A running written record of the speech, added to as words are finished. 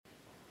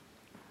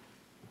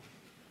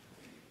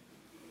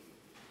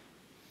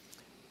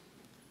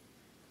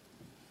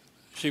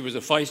She was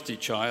a feisty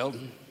child,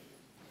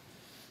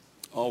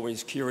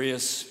 always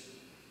curious,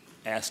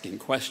 asking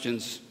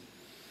questions.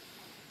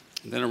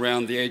 And then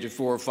around the age of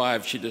 4 or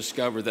 5, she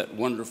discovered that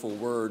wonderful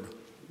word,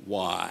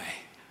 why.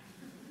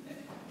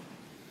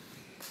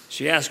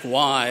 She asked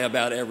why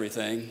about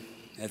everything.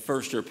 At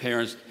first, her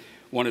parents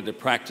wanted to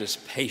practice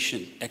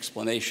patient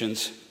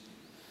explanations.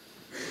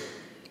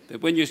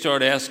 But when you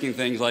start asking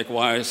things like,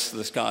 why is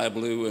the sky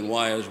blue and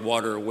why is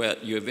water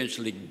wet, you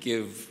eventually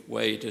give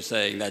way to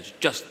saying, that's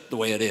just the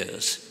way it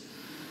is.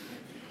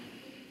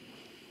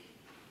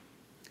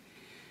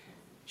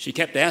 She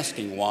kept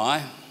asking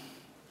why,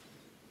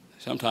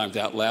 sometimes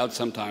out loud,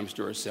 sometimes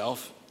to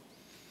herself.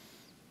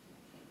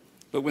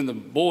 But when the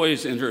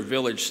boys in her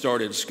village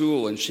started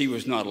school and she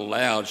was not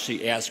allowed,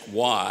 she asked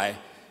why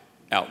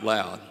out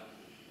loud.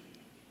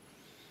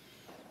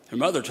 Her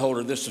mother told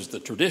her this was the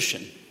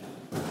tradition.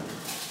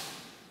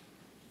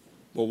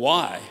 Well,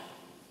 why?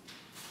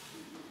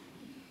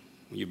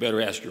 Well, you better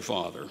ask your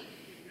father.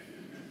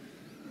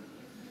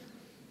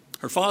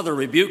 Her father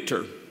rebuked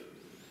her,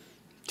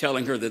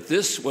 telling her that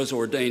this was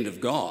ordained of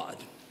God,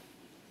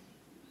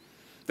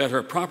 that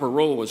her proper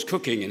role was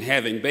cooking and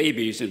having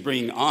babies and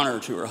bringing honor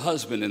to her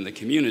husband and the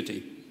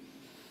community.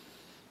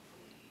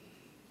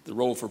 The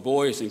role for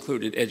boys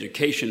included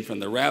education from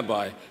the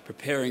rabbi,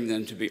 preparing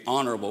them to be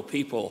honorable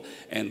people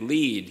and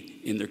lead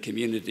in their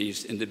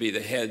communities and to be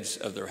the heads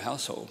of their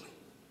household.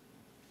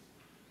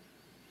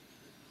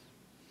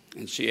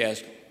 And she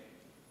asked,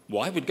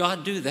 why would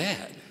God do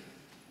that?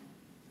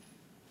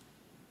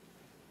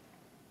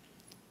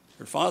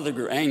 Her father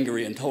grew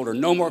angry and told her,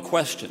 no more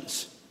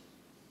questions.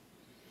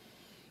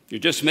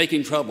 You're just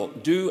making trouble.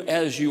 Do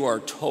as you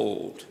are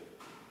told.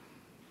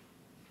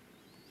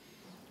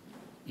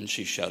 And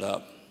she shut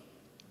up.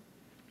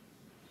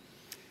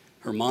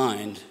 Her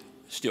mind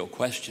still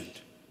questioned.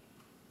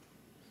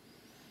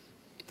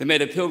 They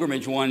made a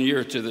pilgrimage one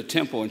year to the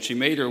temple, and she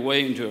made her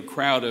way into a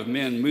crowd of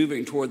men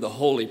moving toward the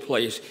holy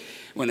place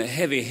when a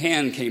heavy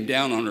hand came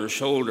down on her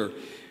shoulder.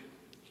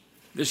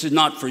 This is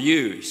not for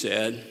you, he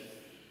said.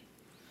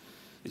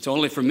 It's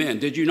only for men.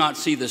 Did you not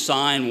see the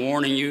sign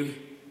warning you?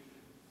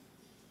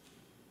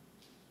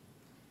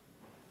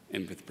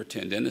 And with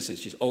pretend innocence,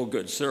 she said, oh,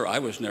 good sir, I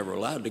was never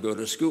allowed to go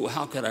to school.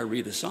 How could I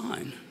read a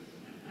sign?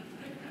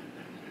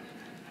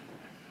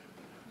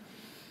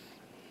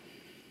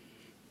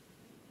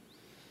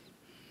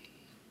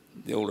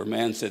 The older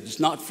man said, it's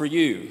not for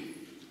you.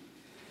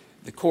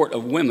 The court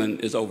of women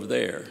is over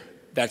there.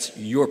 That's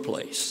your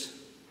place.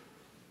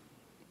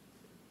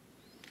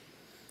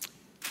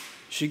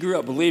 She grew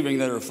up believing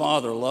that her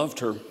father loved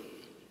her,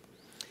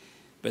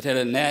 but had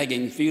a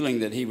nagging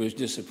feeling that he was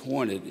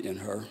disappointed in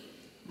her,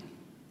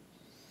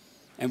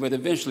 and would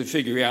eventually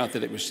figure out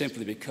that it was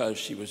simply because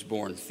she was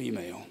born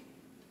female.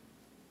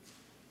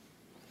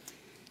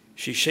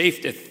 She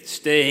chafed at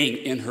staying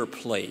in her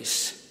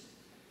place.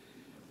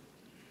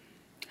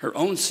 Her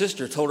own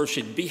sister told her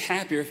she'd be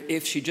happier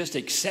if she just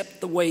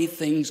accept the way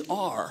things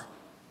are.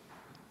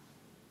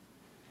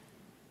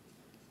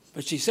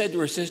 But she said to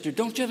her sister,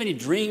 don't you have any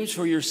dreams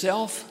for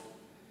yourself?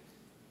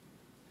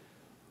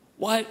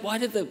 Why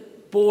did the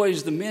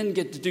boys, the men,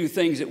 get to do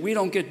things that we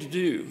don't get to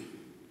do?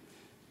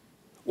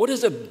 What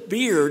does a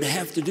beard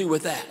have to do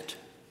with that?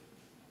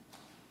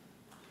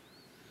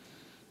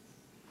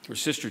 Her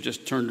sister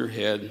just turned her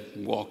head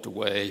and walked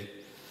away.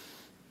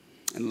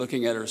 And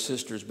looking at her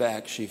sister's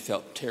back, she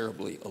felt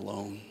terribly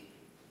alone.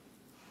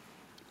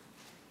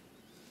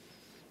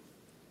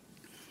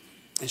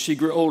 As she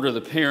grew older,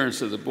 the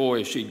parents of the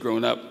boys she'd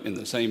grown up in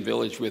the same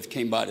village with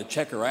came by to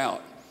check her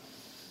out,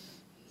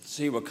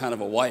 see what kind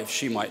of a wife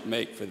she might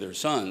make for their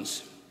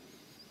sons,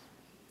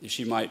 if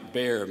she might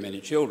bear many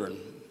children,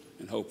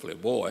 and hopefully a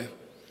boy,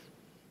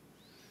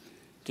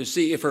 to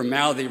see if her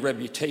mouthy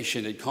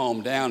reputation had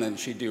calmed down and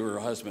she'd do her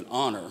husband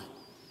honor.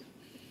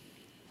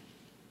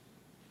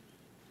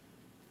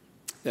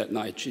 That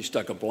night, she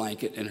stuck a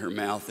blanket in her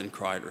mouth and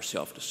cried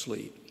herself to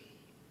sleep.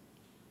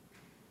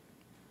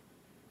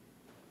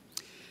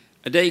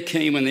 A day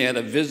came when they had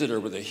a visitor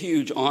with a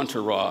huge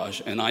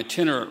entourage, an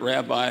itinerant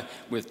rabbi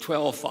with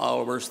 12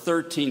 followers,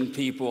 13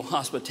 people.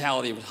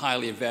 Hospitality was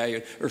highly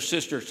valued. Her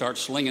sister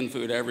starts slinging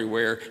food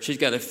everywhere. She's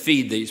got to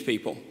feed these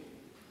people.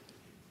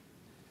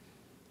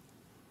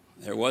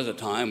 There was a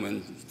time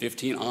when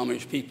 15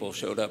 Amish people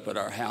showed up at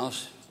our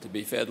house to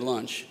be fed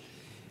lunch.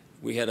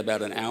 We had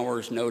about an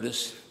hour's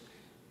notice.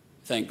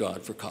 Thank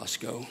God for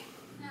Costco.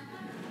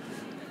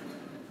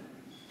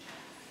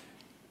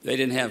 They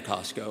didn't have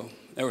Costco.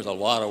 There was a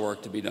lot of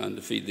work to be done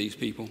to feed these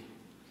people.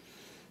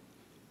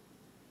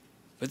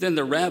 But then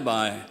the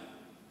rabbi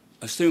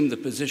assumed the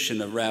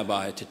position of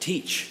rabbi to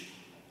teach.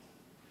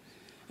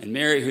 And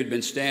Mary, who'd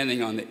been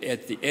standing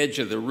at the edge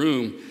of the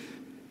room,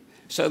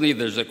 suddenly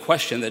there's a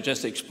question that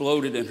just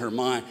exploded in her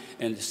mind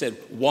and said,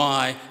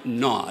 why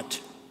not?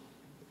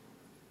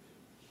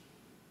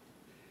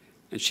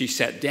 And she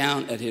sat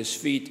down at his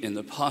feet in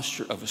the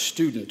posture of a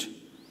student.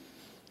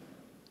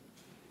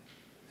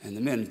 And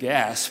the men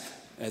gasped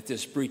at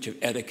this breach of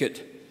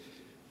etiquette,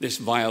 this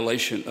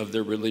violation of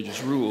their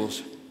religious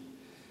rules.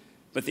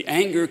 But the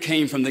anger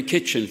came from the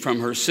kitchen,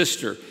 from her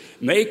sister.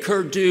 Make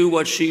her do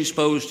what she's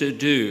supposed to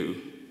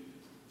do.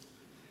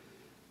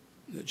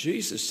 But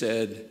Jesus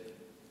said,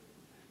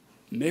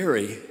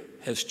 Mary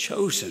has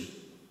chosen.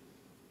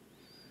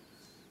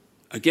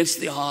 Against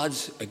the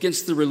odds,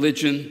 against the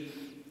religion,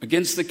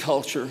 against the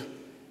culture,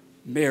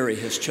 Mary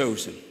has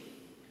chosen.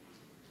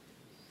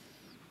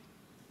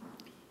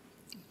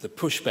 The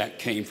pushback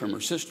came from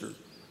her sister,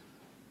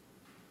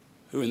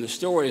 who in the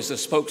story is a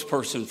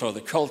spokesperson for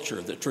the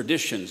culture, the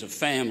traditions of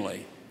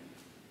family,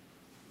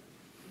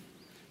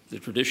 the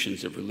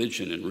traditions of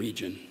religion and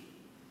region.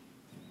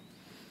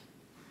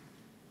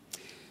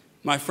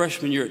 My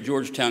freshman year at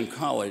Georgetown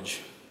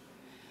College,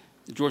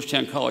 the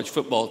Georgetown College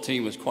football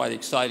team was quite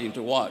exciting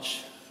to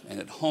watch, and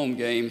at home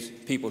games,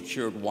 people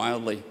cheered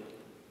wildly.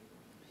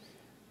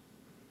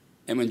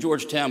 And when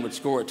Georgetown would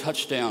score a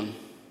touchdown,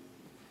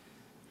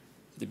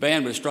 the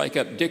band would strike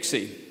up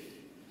Dixie,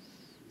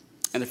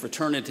 and the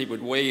fraternity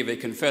would wave a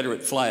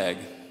Confederate flag,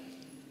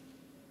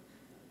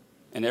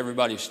 and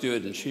everybody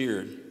stood and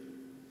cheered.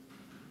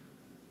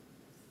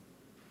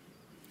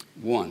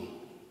 One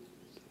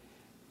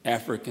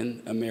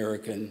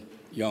African-American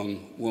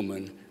young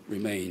woman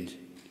remained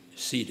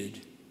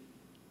seated.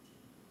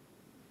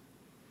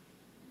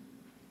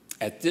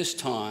 At this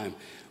time,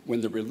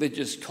 when the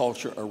religious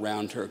culture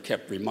around her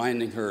kept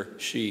reminding her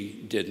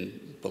she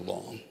didn't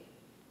belong.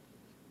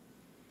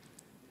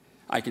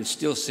 I can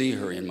still see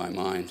her in my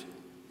mind,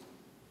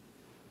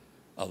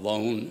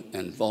 alone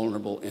and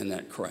vulnerable in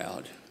that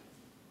crowd.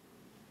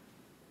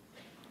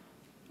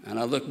 And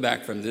I look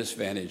back from this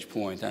vantage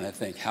point and I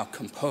think how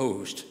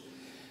composed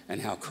and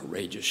how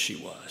courageous she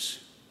was.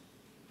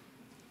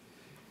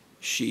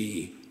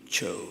 She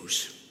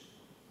chose.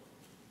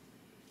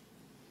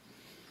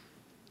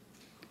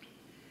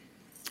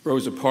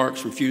 Rosa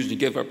Parks refused to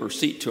give up her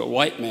seat to a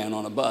white man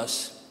on a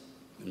bus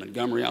in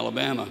Montgomery,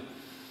 Alabama.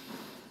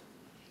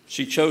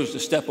 She chose to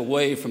step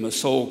away from the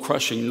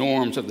soul-crushing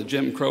norms of the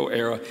Jim Crow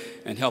era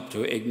and help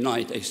to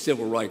ignite a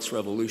civil rights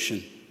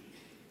revolution.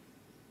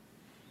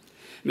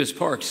 Ms.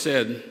 Parks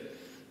said,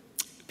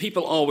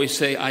 "People always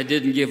say I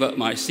didn't give up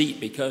my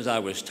seat because I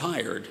was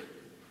tired.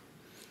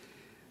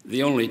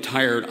 The only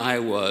tired I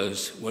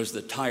was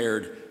the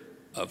tired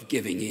of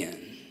giving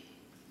in."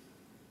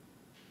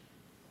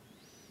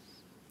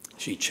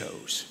 She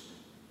chose.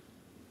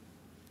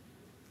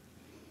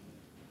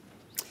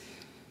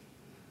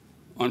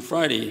 On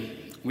Friday,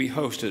 we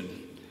hosted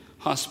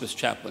hospice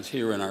chaplains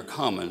here in our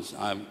commons.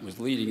 I was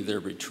leading their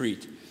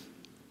retreat,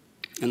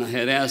 and I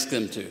had asked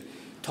them to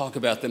talk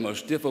about the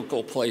most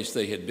difficult place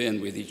they had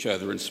been with each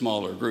other in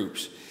smaller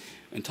groups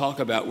and talk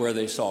about where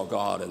they saw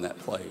God in that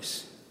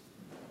place.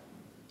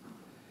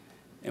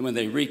 And when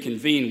they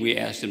reconvened, we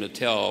asked them to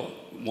tell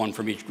one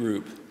from each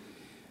group.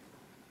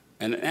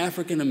 And an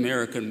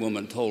African-American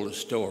woman told a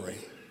story,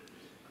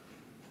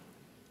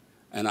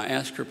 and I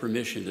asked her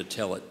permission to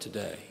tell it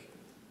today.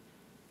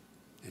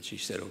 And she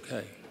said,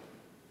 okay.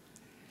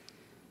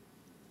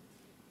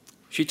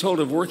 She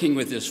told of working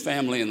with this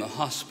family in the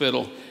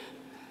hospital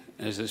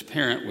as his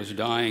parent was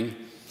dying.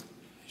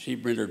 She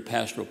rendered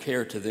pastoral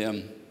care to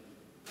them.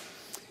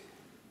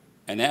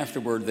 And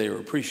afterward, they were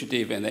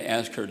appreciative, and they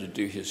asked her to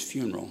do his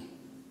funeral.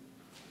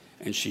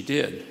 And she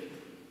did.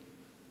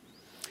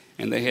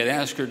 And they had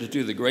asked her to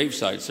do the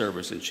graveside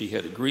service, and she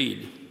had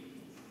agreed.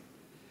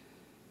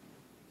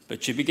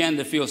 But she began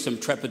to feel some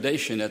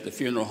trepidation at the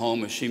funeral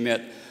home as she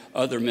met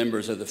other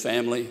members of the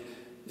family,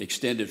 the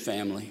extended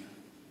family.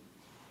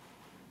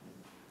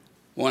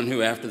 One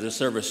who, after the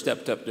service,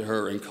 stepped up to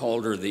her and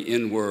called her the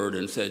N-word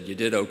and said, "You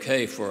did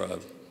okay for a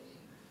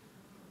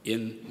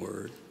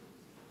N-word."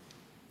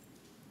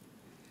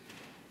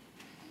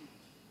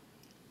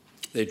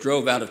 They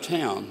drove out of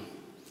town,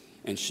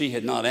 and she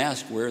had not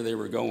asked where they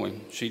were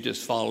going. She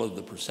just followed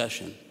the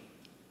procession.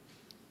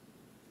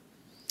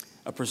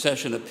 A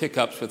procession of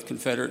pickups with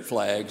Confederate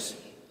flags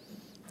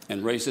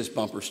and racist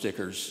bumper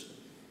stickers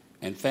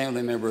and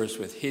family members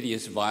with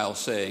hideous, vile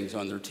sayings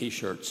on their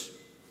T-shirts.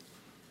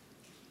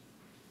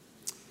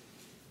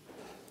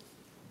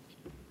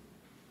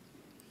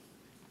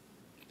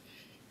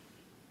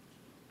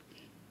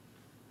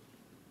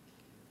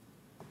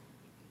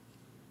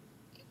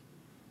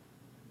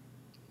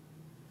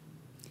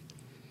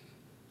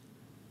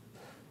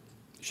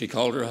 She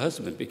called her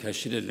husband because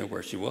she didn't know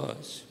where she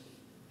was.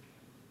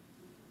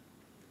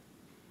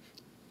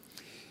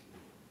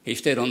 He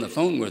stayed on the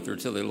phone with her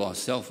till they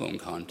lost cell phone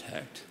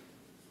contact.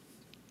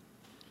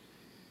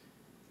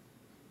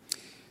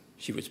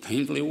 She was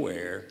painfully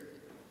aware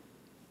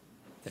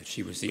that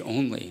she was the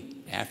only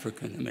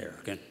African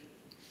American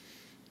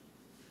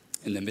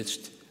in the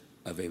midst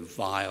of a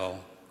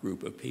vile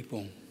group of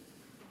people.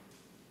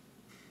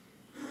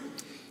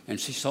 And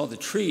she saw the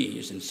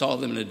trees and saw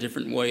them in a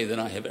different way than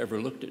I have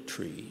ever looked at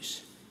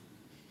trees.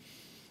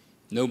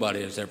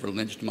 Nobody has ever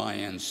lynched my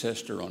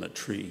ancestor on a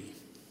tree.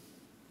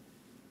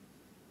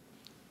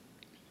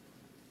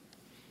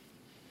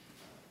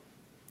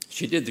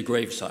 She did the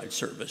graveside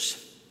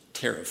service,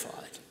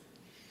 terrified.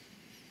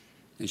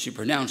 And she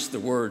pronounced the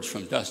words,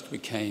 "From dust we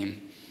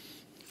came,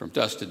 from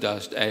dust to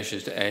dust,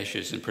 ashes to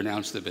ashes, and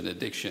pronounced the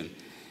benediction.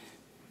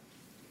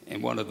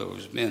 And one of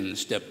those men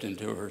stepped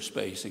into her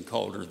space and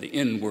called her the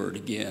N-word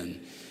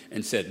again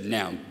and said,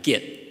 "Now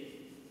get."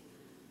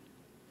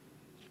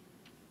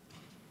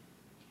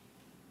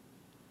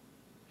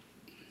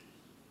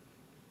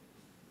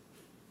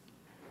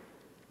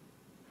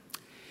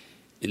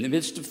 In the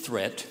midst of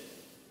threat,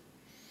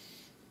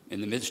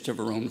 in the midst of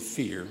her own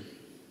fear,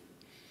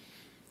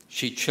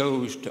 she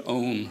chose to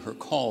own her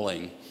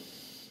calling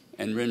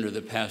and render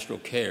the pastoral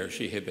care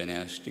she had been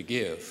asked to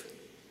give.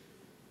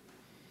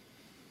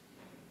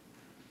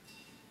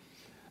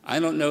 I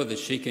don't know that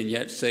she can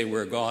yet say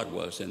where God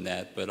was in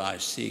that, but I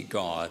see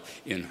God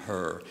in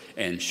her,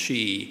 and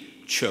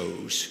she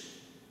chose.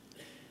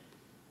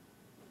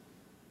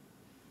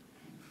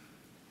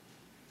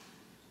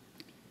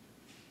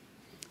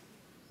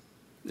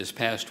 This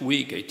past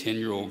week, a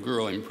 10-year-old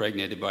girl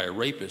impregnated by a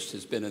rapist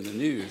has been in the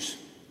news.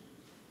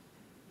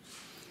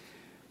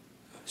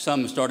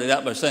 Some started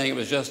out by saying it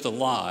was just a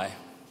lie.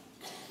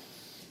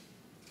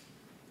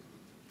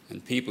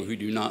 And people who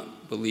do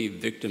not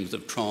believe victims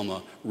of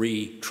trauma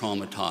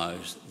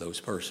re-traumatize those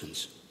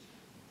persons.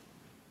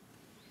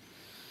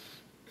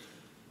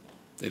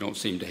 They don't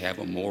seem to have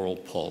a moral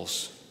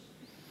pulse.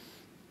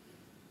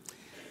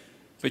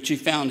 But she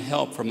found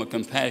help from a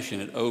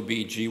compassionate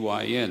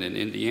OB-GYN in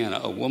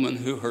Indiana, a woman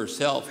who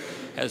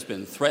herself has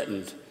been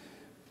threatened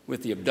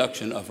with the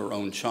abduction of her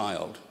own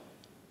child.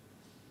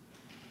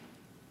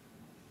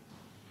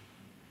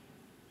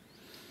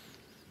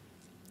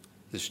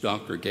 This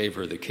doctor gave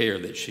her the care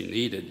that she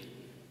needed.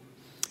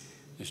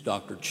 This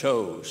doctor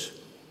chose,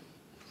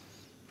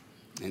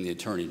 and the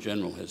Attorney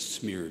General has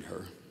smeared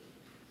her.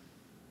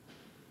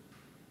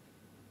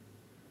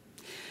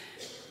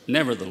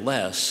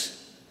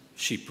 Nevertheless,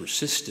 she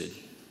persisted.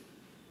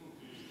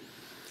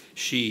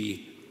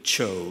 She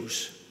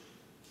chose.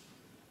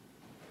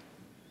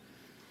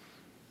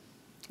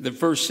 The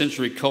first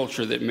century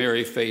culture that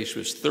Mary faced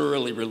was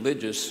thoroughly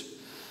religious,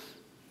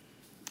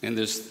 and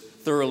this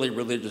thoroughly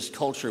religious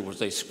culture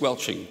was a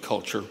squelching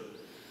culture.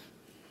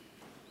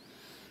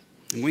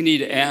 And we need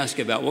to ask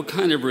about what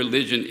kind of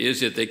religion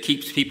is it that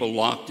keeps people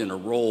locked in a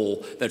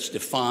role that's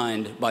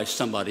defined by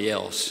somebody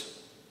else?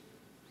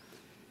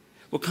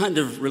 What kind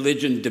of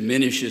religion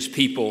diminishes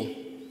people?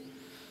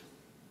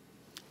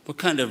 What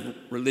kind of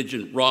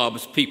religion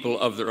robs people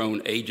of their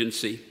own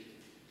agency?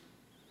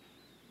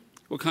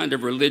 What kind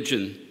of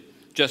religion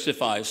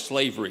justifies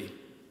slavery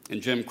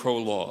and Jim Crow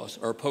laws,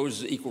 or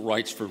opposes equal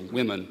rights for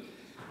women,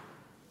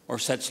 or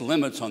sets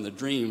limits on the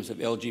dreams of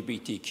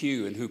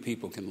LGBTQ and who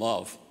people can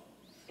love?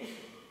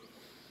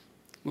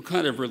 What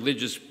kind of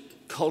religious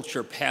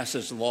culture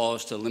passes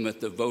laws to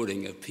limit the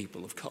voting of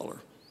people of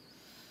color?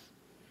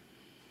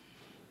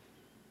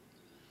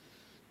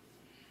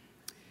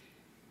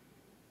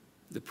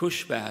 The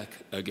pushback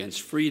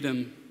against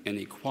freedom and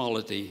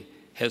equality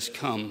has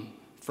come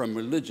from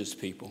religious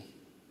people.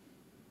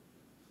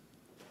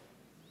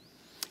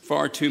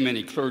 Far too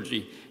many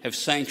clergy have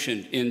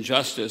sanctioned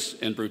injustice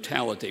and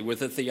brutality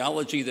with a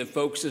theology that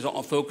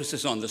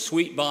focuses on the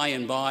sweet by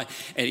and by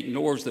and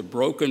ignores the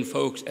broken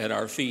folks at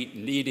our feet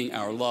needing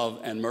our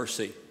love and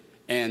mercy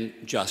and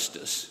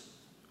justice.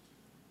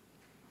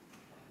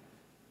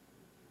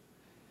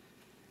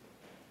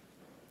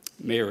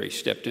 Mary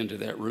stepped into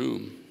that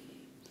room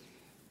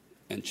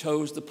and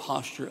chose the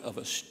posture of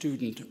a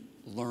student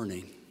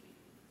learning.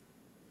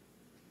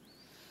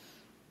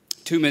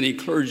 Too many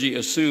clergy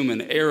assume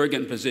an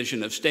arrogant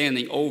position of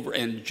standing over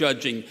and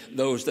judging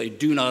those they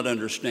do not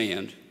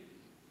understand.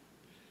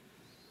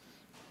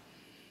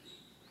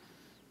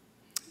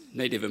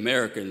 Native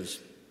Americans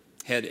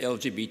had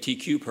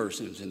LGBTQ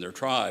persons in their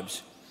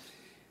tribes,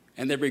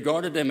 and they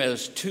regarded them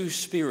as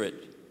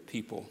two-spirit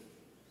people.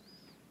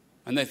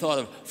 And they thought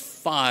of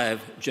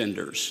 5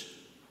 genders.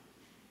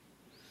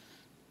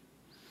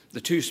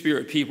 The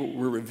two-spirit people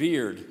were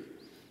revered.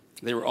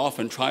 They were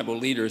often tribal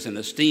leaders and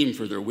esteemed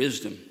for their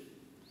wisdom.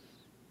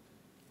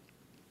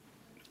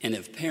 And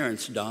if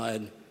parents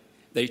died,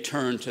 they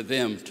turned to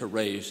them to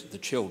raise the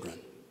children.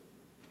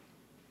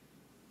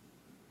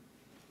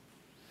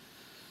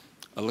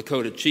 A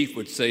Lakota chief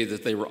would say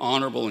that they were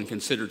honorable and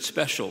considered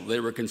special. They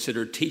were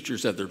considered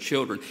teachers of their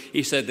children.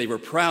 He said they were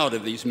proud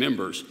of these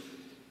members,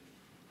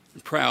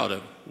 proud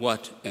of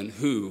what and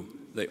who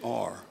they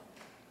are.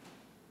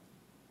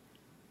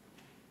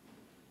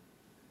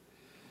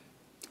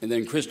 And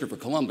then Christopher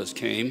Columbus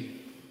came,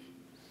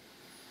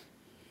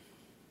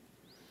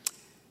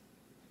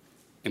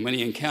 and when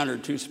he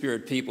encountered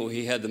two-spirit people,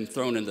 he had them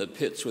thrown into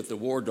pits with the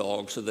war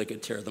dogs so they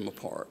could tear them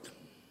apart.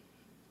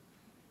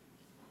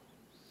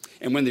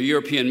 And when the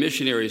European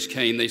missionaries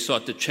came, they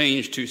sought to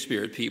change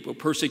two-spirit people,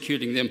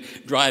 persecuting them,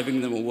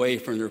 driving them away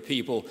from their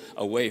people,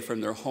 away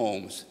from their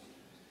homes,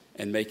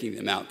 and making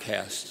them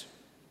outcasts.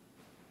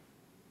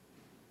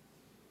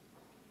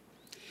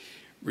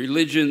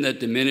 Religion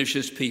that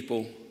diminishes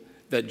people,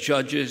 that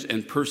judges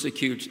and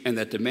persecutes, and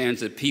that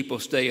demands that people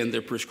stay in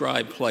their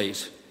prescribed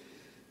place.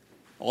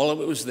 All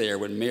of it was there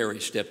when Mary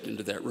stepped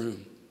into that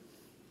room.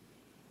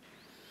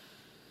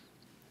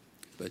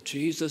 But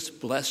Jesus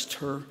blessed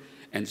her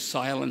and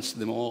silenced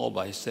them all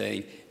by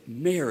saying,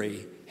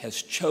 Mary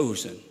has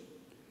chosen,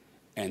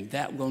 and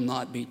that will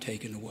not be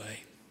taken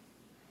away.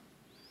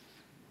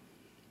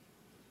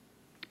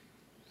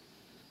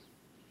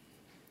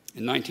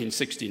 In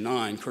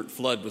 1969, Curt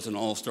Flood was an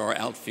all-star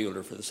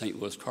outfielder for the St.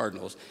 Louis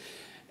Cardinals,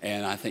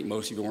 and I think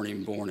most of you weren't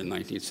even born in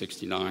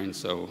 1969,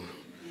 so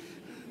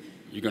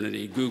you're going to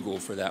need Google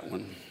for that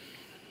one.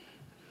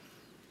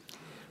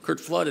 Curt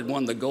Flood had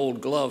won the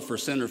Gold Glove for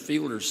center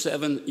fielder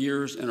 7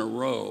 years in a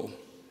row,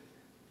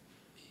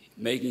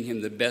 making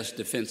him the best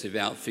defensive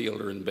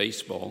outfielder in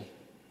baseball.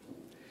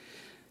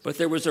 But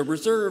there was a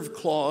reserve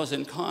clause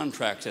in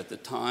contracts at the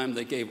time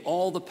that gave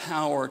all the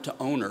power to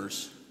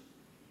owners.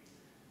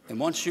 And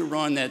once you were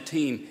on that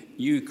team,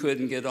 you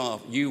couldn't get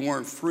off. You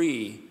weren't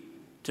free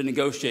to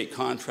negotiate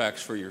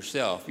contracts for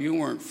yourself. You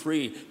weren't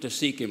free to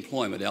seek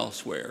employment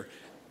elsewhere.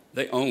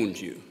 They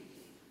owned you.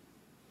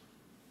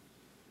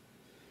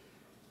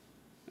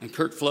 And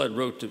Curt Flood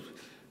wrote to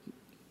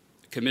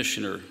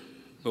Commissioner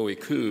Bowie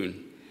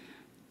Kuhn,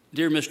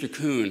 Dear Mr.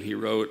 Kuhn, he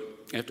wrote,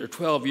 after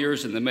 12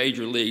 years in the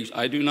major leagues,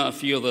 I do not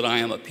feel that I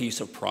am a piece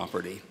of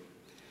property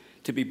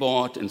to be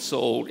bought and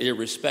sold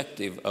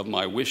irrespective of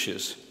my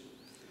wishes.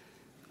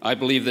 I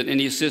believe that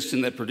any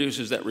system that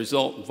produces that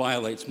result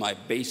violates my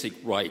basic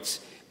rights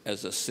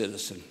as a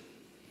citizen.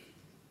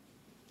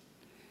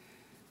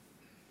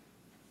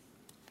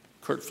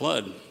 Curt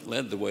Flood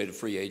led the way to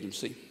free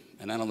agency,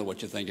 and I don't know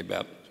what you think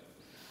about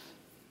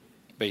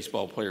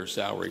baseball players'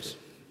 salaries.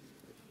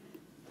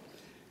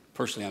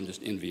 Personally, I'm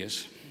just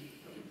envious.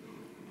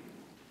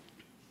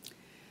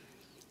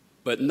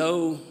 But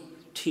no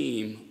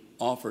team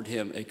offered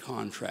him a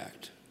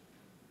contract,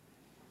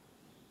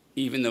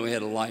 even though he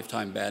had a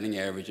lifetime batting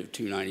average of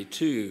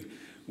 .292,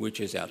 which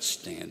is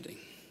outstanding.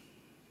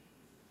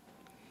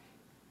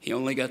 He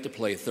only got to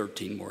play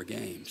 13 more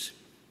games.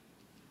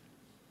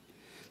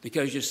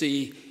 Because, you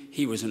see,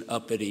 he was an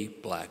uppity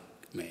black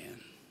man.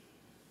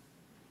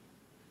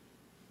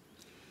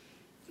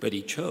 But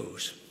he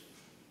chose,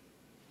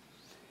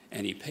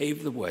 and he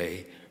paved the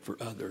way for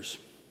others.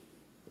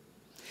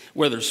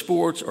 Whether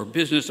sports or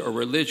business or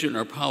religion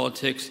or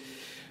politics,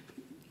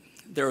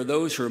 there are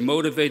those who are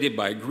motivated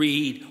by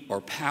greed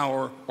or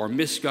power or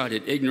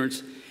misguided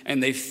ignorance,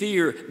 and they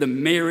fear the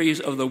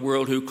Marys of the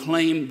world who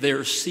claim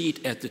their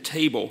seat at the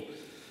table.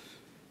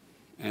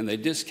 And they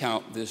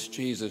discount this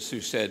Jesus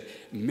who said,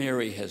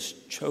 Mary has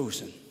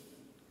chosen.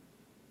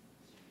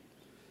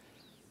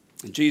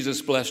 And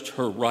Jesus blessed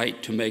her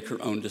right to make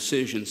her own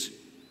decisions.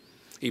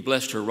 He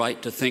blessed her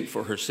right to think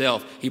for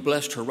herself. He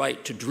blessed her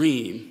right to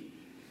dream.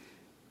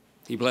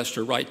 He blessed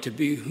her right to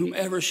be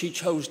whomever she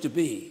chose to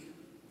be.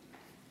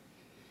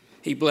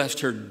 He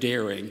blessed her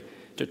daring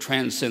to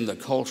transcend the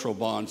cultural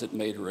bonds that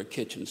made her a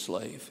kitchen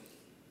slave.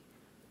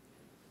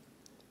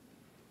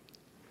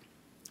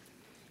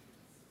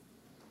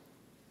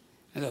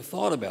 As I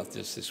thought about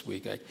this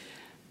week,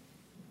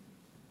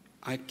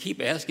 I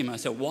keep asking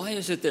myself, why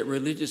is it that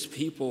religious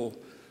people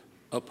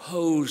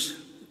oppose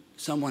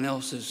someone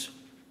else's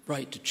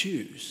right to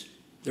choose,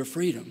 their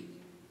freedom?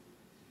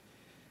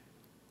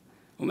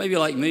 Well, maybe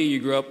like me,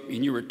 you grew up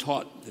and you were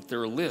taught that there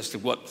are a list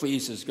of what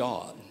pleases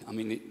God. I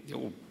mean, the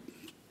old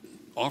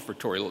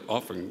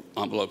offering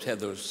envelopes had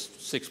those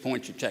 6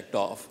 points you checked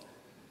off.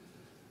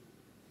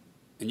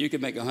 And you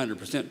could make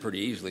 100% pretty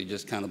easily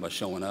just kind of by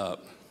showing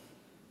up.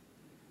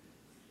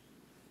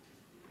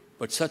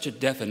 But such a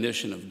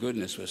definition of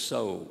goodness was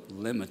so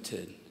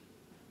limited.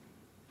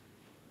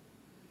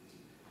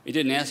 It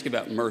didn't ask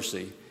about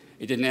mercy.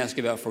 It didn't ask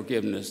about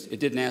forgiveness. It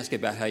didn't ask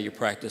about how you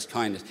practice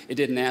kindness. It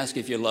didn't ask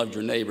if you loved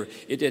your neighbor.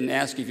 It didn't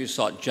ask if you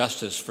sought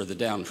justice for the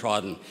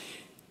downtrodden.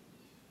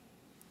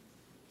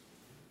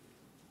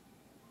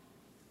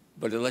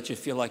 But it let you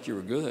feel like you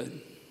were good.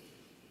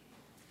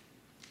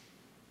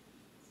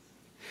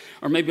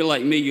 Or maybe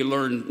like me, you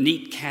learned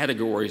neat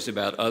categories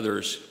about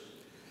others.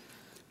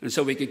 And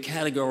so we could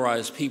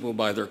categorize people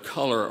by their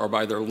color or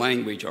by their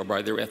language or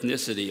by their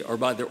ethnicity or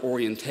by their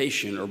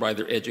orientation or by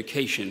their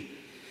education.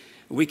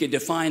 We could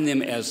define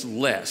them as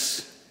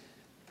less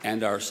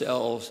and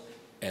ourselves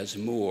as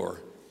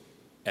more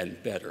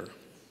and better.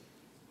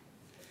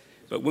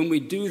 But when we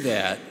do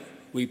that,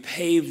 we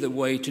pave the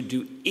way to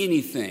do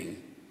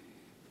anything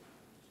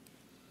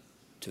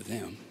to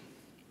them.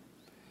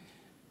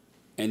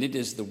 And it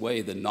is the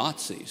way the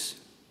Nazis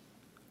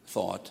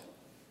thought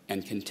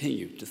and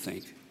continue to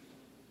think.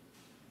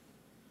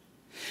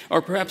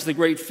 Or perhaps the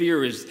great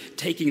fear is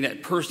taking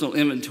that personal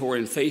inventory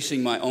and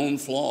facing my own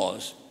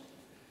flaws.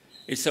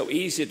 It's so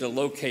easy to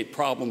locate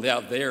problems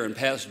out there and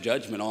pass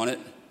judgment on it,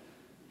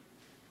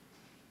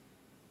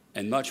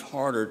 and much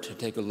harder to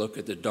take a look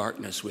at the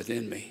darkness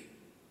within me,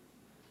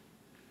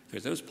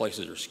 because those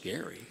places are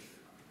scary.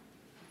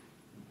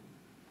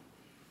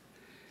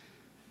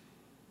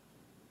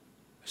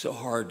 So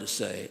hard to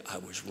say I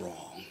was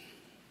wrong.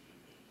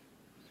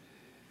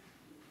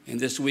 And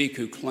this week,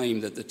 who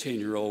claimed that the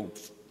 10-year-old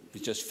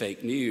was just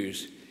fake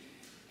news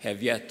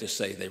have yet to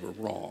say they were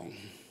wrong.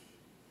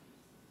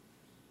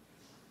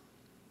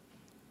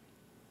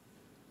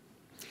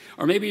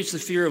 Or maybe it's the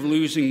fear of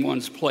losing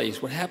one's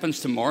place. What happens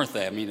to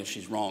Martha? I mean, if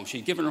she's wrong,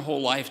 she's given her whole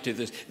life to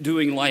this,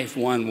 doing life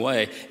one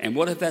way. And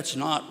what if that's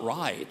not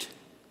right?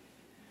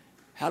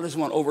 How does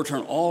one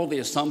overturn all the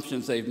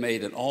assumptions they've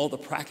made and all the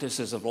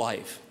practices of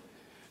life?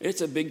 It's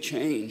a big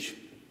change.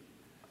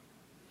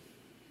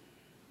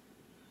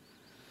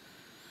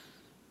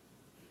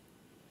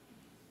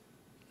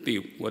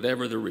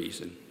 Whatever the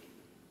reason,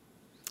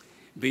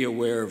 be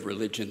aware of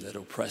religion that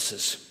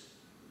oppresses,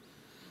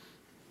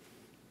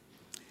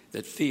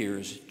 that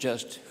fears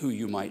just who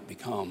you might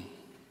become.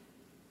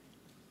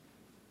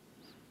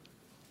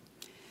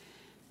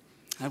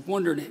 I've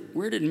wondered,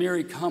 where did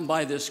Mary come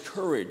by this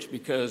courage?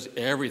 Because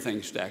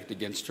everything's stacked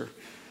against her.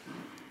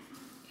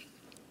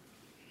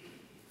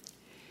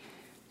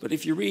 But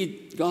if you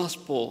read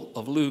Gospel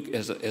of Luke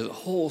as a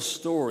whole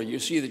story, you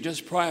see that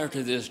just prior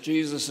to this,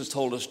 Jesus has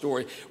told a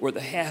story where the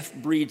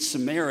half-breed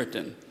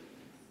Samaritan,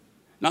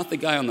 not the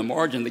guy on the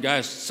margin, the guy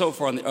so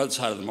far on the other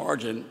side of the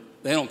margin,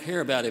 they don't care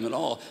about him at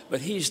all,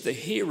 but he's the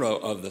hero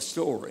of the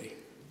story.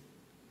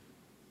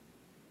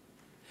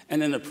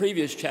 And in the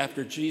previous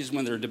chapter, Jesus,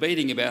 when they're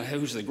debating about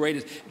who's the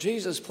greatest,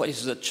 Jesus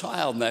places a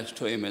child next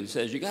to him and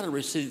says, you got to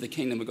receive the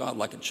kingdom of God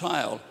like a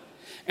child.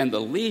 And the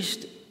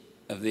least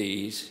of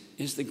these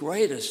is the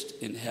greatest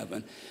in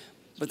heaven.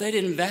 But they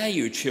didn't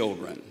value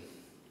children,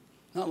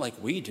 not like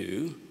we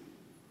do.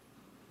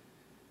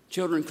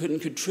 Children couldn't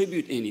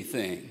contribute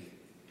anything.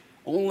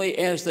 Only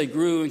as they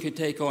grew and could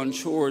take on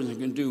chores and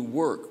could do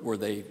work were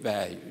they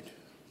valued.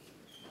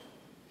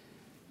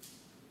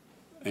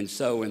 And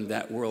so in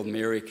that world,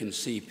 Mary can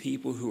see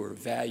people who are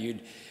valued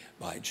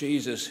by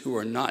Jesus who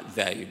are not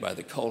valued by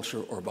the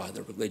culture or by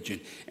the religion,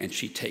 and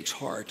she takes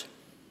heart.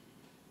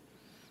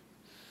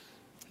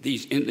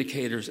 These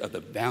indicators of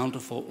the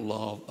bountiful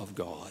love of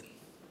God,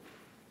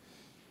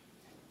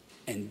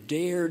 and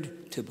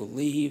dared to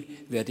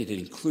believe that it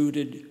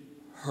included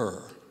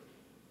her.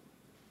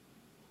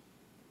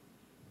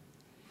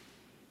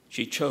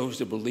 She chose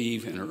to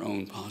believe in her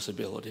own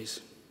possibilities.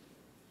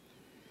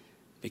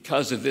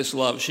 Because of this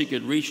love, she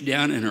could reach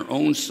down in her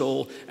own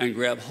soul and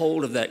grab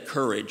hold of that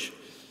courage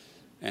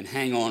and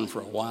hang on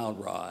for a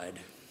wild ride.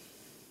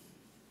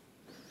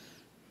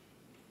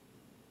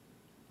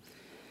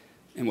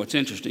 And what's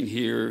interesting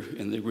here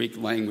in the Greek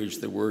language,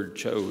 the word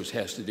chose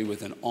has to do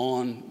with an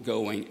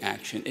ongoing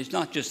action. It's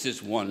not just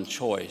this one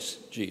choice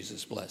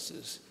Jesus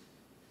blesses.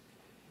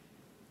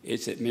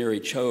 It's that Mary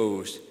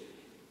chose,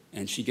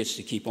 and she gets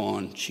to keep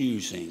on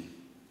choosing.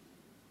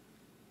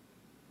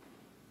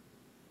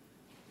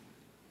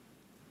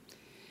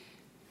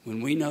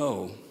 When we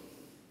know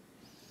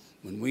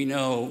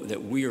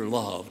that we are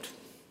loved,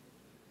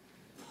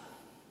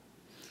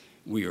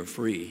 we are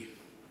free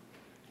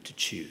to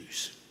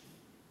choose.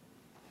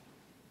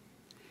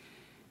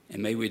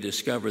 And may we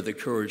discover the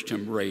courage to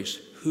embrace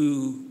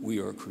who we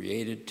are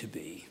created to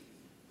be.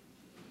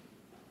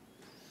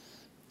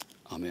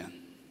 Amen.